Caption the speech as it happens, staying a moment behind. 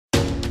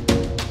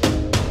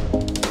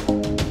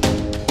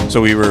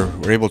So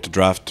we're able to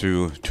draft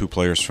two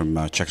players from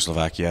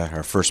Czechoslovakia.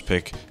 Our first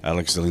pick,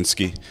 Alex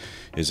Zielinski,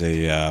 is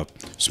a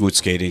smooth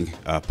skating,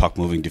 puck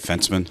moving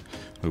defenseman.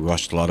 We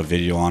watched a lot of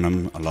video on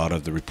him. A lot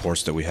of the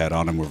reports that we had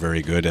on him were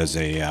very good as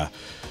a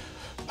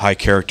high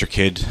character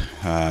kid.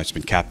 He's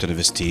been captain of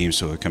his team,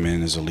 so he'll come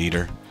in as a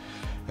leader.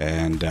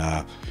 And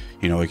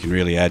he can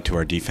really add to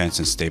our defense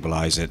and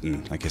stabilize it,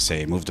 and like I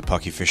say, move the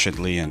puck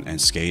efficiently and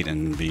skate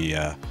and be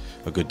a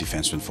good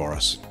defenseman for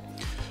us.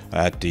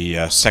 At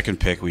the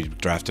second pick, we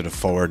drafted a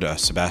forward,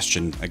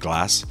 Sebastian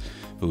Glass,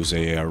 who's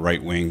a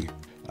right wing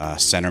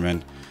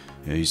centerman.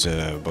 He's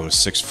about a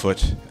 6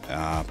 foot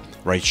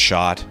right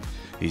shot.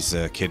 He's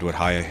a kid with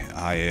high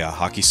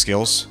hockey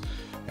skills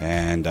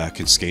and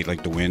can skate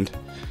like the wind.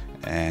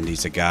 And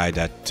he's a guy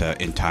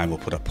that in time will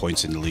put up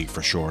points in the league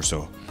for sure.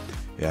 So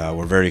yeah,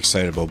 we're very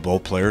excited about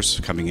both players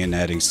coming in,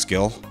 adding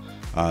skill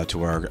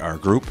to our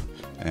group,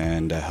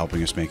 and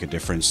helping us make a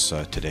difference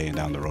today and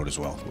down the road as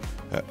well.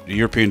 The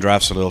European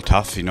draft's a little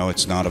tough.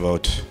 It's not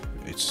about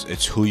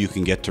it's who you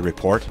can get to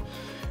report,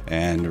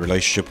 and the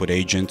relationship with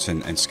agents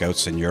and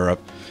scouts in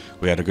Europe.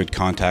 We had a good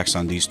contacts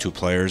on these two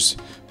players.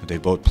 They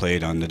both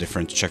played on the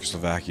different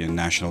Czechoslovakian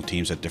national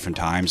teams at different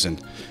times,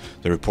 and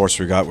the reports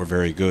we got were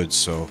very good.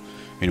 So,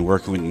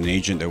 working with an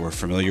agent that we're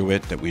familiar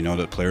with, that we know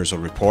that players will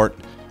report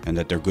and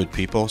that they're good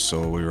people,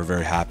 so we were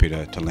very happy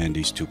to land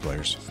these two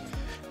players.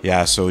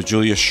 Yeah, so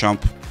Julius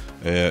Schump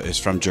is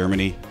from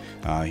Germany.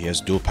 He has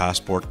dual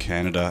passport,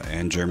 Canada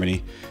and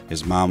Germany.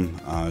 His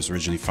mom is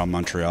originally from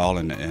Montreal,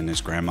 and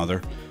his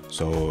grandmother,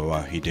 so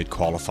he did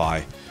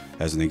qualify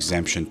as an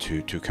exemption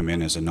to come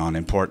in as a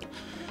non-import.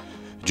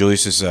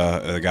 Julius is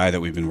a guy that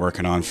we've been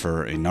working on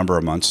for a number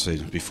of months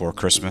before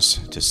Christmas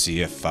to see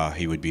if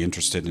he would be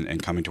interested in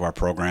coming to our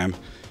program,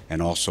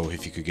 and also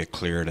if he could get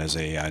cleared as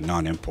a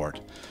non-import.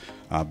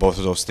 Both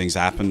of those things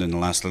happened in the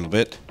last little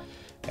bit,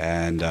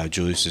 and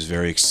Julius is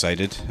very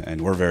excited,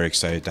 and we're very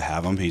excited to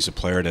have him. He's a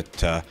player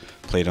that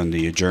played on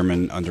the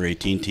German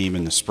under-18 team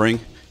in the spring.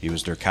 He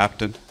was their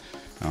captain.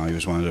 He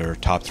was one of their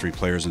top 3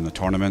 players in the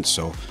tournament.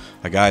 So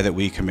a guy that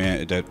we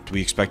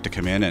expect to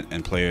come in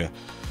and play a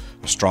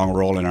strong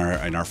role in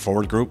our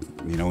forward group.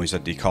 He's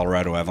at the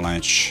Colorado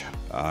Avalanche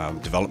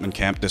development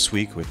camp this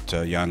week with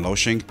Jan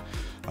Losching.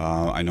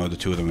 I know the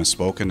two of them have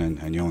spoken,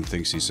 and Jan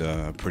thinks he's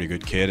a pretty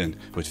good kid and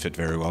would fit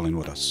very well in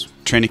with us.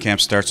 Training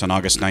camp starts on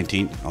August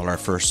 19th. All our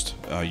first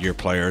year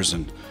players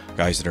and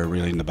guys that are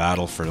really in the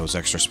battle for those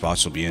extra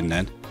spots will be in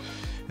then.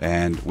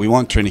 And we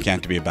want training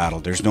camp to be a battle.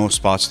 There's no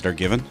spots that are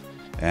given,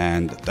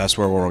 and that's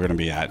where we're going to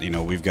be at.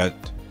 We've got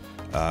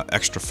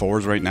extra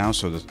forwards right now,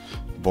 so the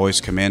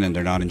boys come in and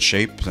they're not in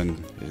shape,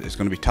 then it's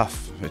going to be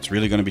tough. It's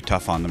really going to be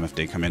tough on them if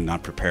they come in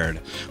not prepared.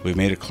 We've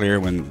made it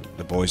clear when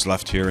the boys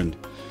left here in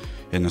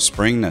the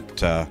spring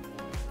that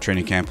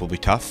training camp will be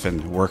tough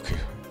and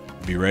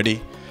be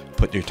ready,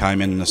 put your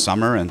time in the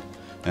summer, and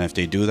if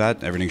they do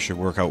that, everything should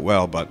work out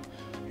well. But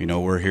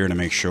we're here to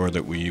make sure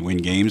that we win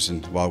games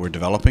and while we're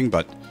developing,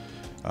 but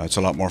it's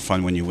a lot more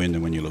fun when you win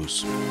than when you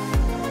lose.